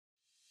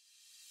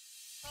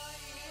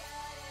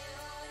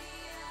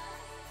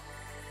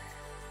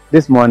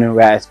This morning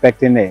we are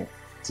expecting a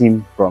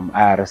team from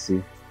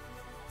IRC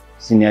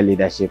senior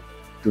leadership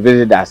to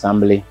visit the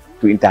assembly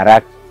to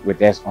interact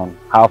with us on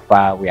how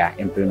far we are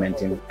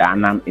implementing the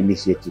ANAM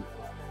initiative.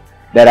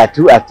 There are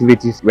two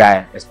activities we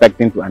are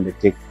expecting to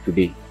undertake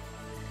today.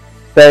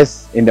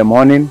 First, in the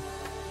morning,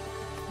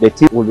 the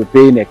team will be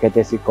paying a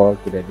courtesy call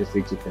to the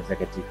district chief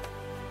executive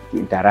to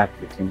interact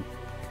with him.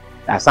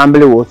 The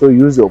assembly will also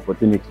use the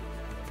opportunity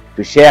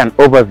to share an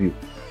overview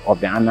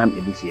of the ANAM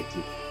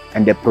initiative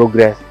and the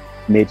progress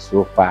made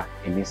so far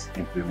in its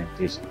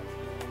implementation.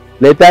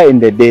 Later in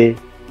the day,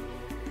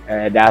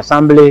 the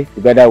assembly,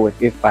 together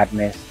with its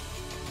partners,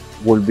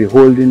 will be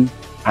holding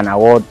an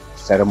award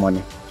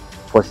ceremony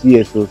for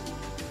CSOs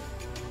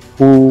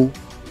who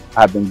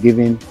have been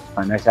given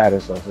financial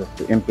resources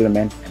to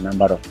implement a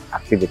number of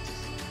activities.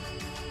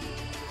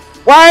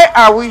 Why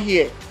are we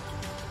here?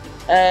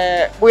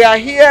 We are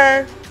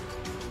here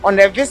on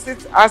a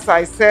visit, as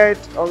I said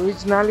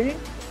originally,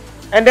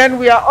 and then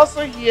we are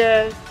also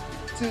here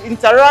to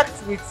interact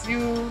with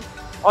you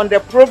on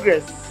the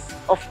progress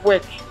of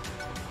work.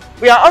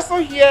 We are also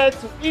here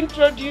to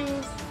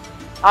introduce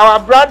our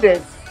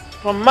brothers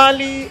from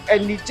Mali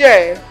and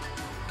Niger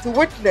to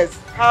witness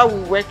how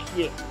we work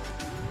here.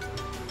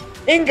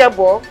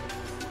 Ingebo,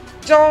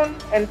 John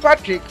and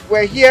Patrick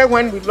were here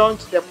when we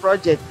launched the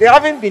project. They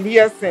haven't been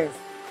here since.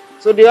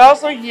 So they are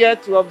also here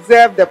to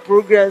observe the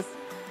progress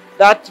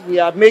that we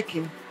are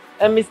making.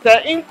 And Mr.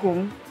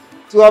 Inkum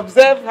to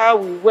observe how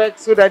we work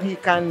so that he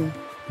can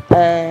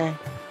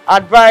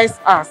advise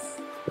us.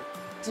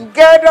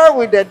 Together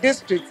with the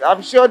district,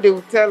 I'm sure they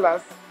will tell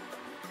us,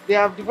 they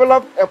have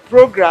developed a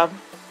program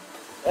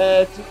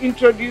to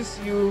introduce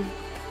you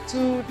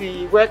to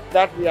the work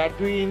that we are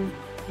doing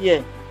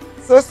here.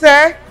 So,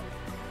 sir,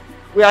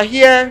 we are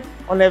here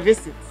on a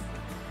visit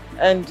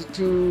and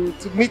to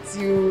meet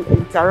you,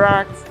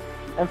 interact,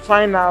 and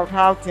find out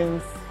how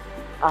things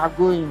are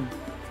going.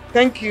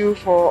 Thank you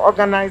for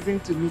organizing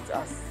to meet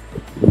us.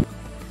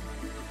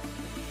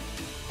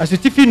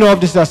 Asutifi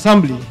North District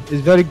Assembly is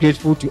very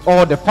grateful to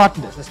all the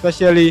partners,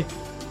 especially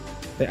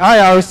the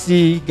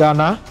IRC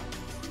Ghana,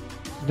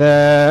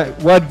 the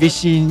World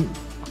Vision,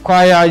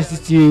 Akwaaba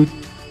Institute,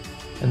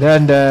 and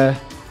then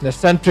the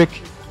Centric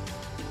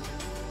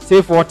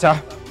Safe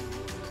Water.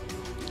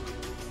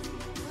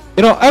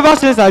 You know, ever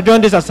since I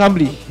joined this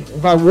assembly,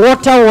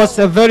 water was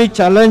very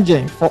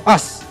challenging for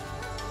us.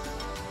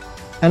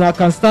 And I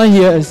can stand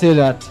here and say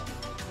that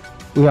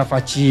we have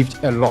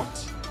achieved a lot.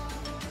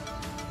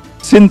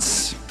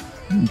 Since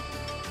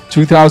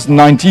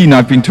 2019,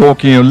 I've been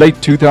talking,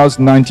 late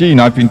 2019,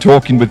 I've been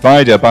talking with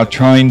Vida about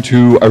trying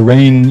to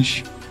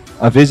arrange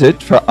a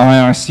visit for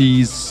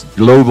IRC's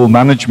global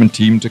management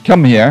team to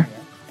come here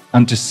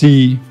and to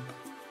see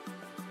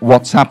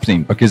what's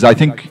happening. Because I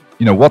think,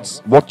 you know,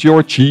 what you're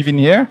achieving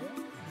here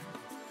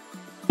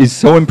is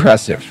so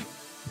impressive.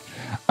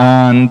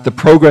 And the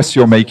progress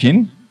you're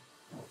making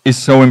is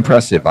so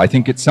impressive. I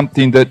think it's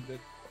something that,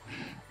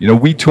 you know,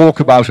 we talk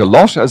about a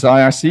lot as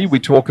IRC. We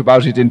talk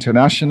about it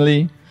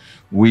internationally.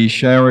 We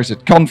share it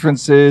at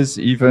conferences.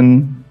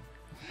 Even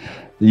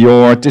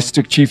your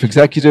district chief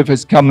executive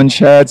has come and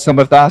shared some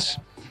of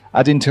that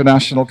at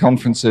international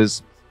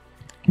conferences.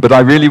 But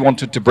I really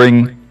wanted to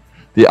bring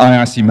the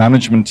IRC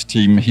management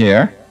team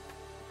here.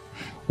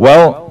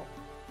 Well,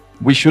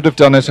 we should have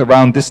done it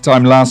around this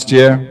time last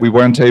year. We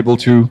weren't able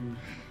to.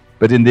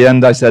 But in the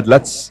end, I said,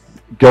 let's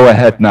go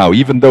ahead now.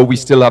 Even though we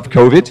still have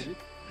COVID,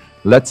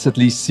 let's at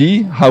least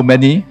see how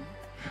many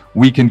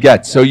we can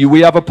get. So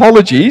we have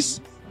apologies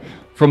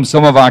from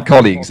some of our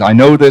colleagues. I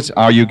know that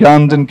our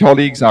Ugandan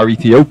colleagues, our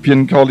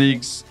Ethiopian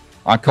colleagues,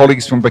 our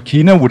colleagues from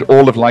Burkina would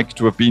all have liked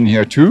to have been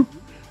here too.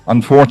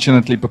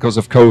 Unfortunately, because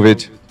of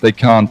COVID, they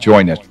can't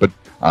join it, but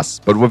us.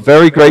 But we're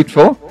very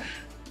grateful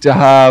to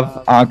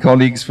have our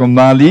colleagues from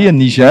Mali and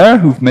Niger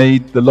who've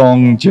made the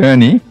long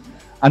journey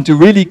and to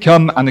really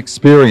come and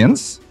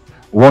experience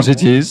what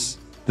it is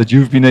that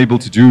you've been able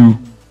to do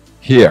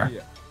here.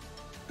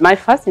 My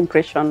first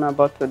impression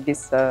about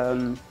this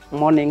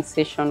morning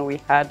session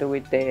we had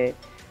with the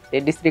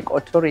district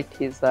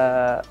authorities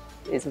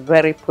is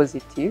very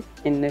positive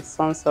in the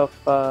sense of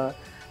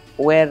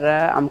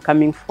where I'm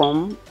coming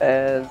from.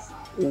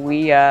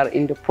 We are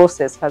in the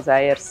process as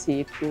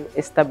IRC to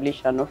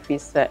establish an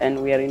office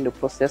and we are in the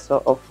process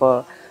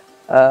of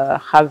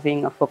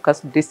having a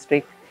focused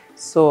district.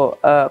 So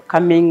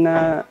coming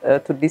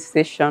to this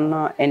session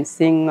and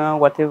seeing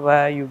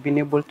whatever you've been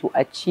able to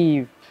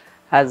achieve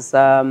as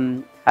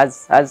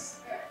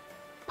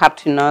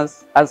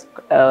partners, as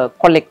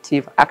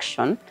collective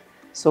action.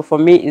 So for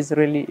me, it's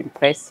really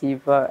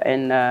impressive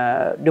and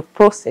the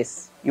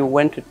process you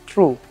went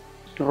through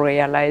to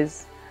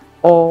realize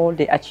all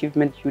the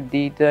achievements you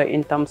did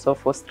in terms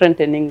of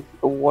strengthening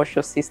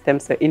water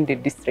systems in the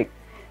district.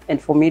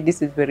 And for me,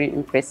 this is very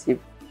impressive.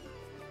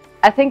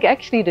 I think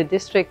actually the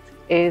district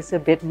is a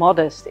bit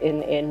modest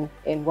in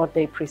what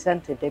they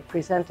presented. They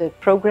presented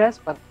progress,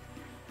 but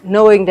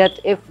knowing that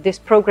if this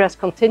progress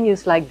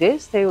continues like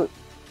this, the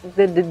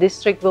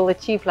district will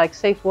achieve like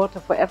safe water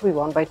for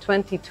everyone by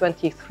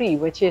 2023,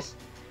 which is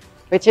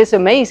which is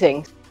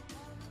amazing.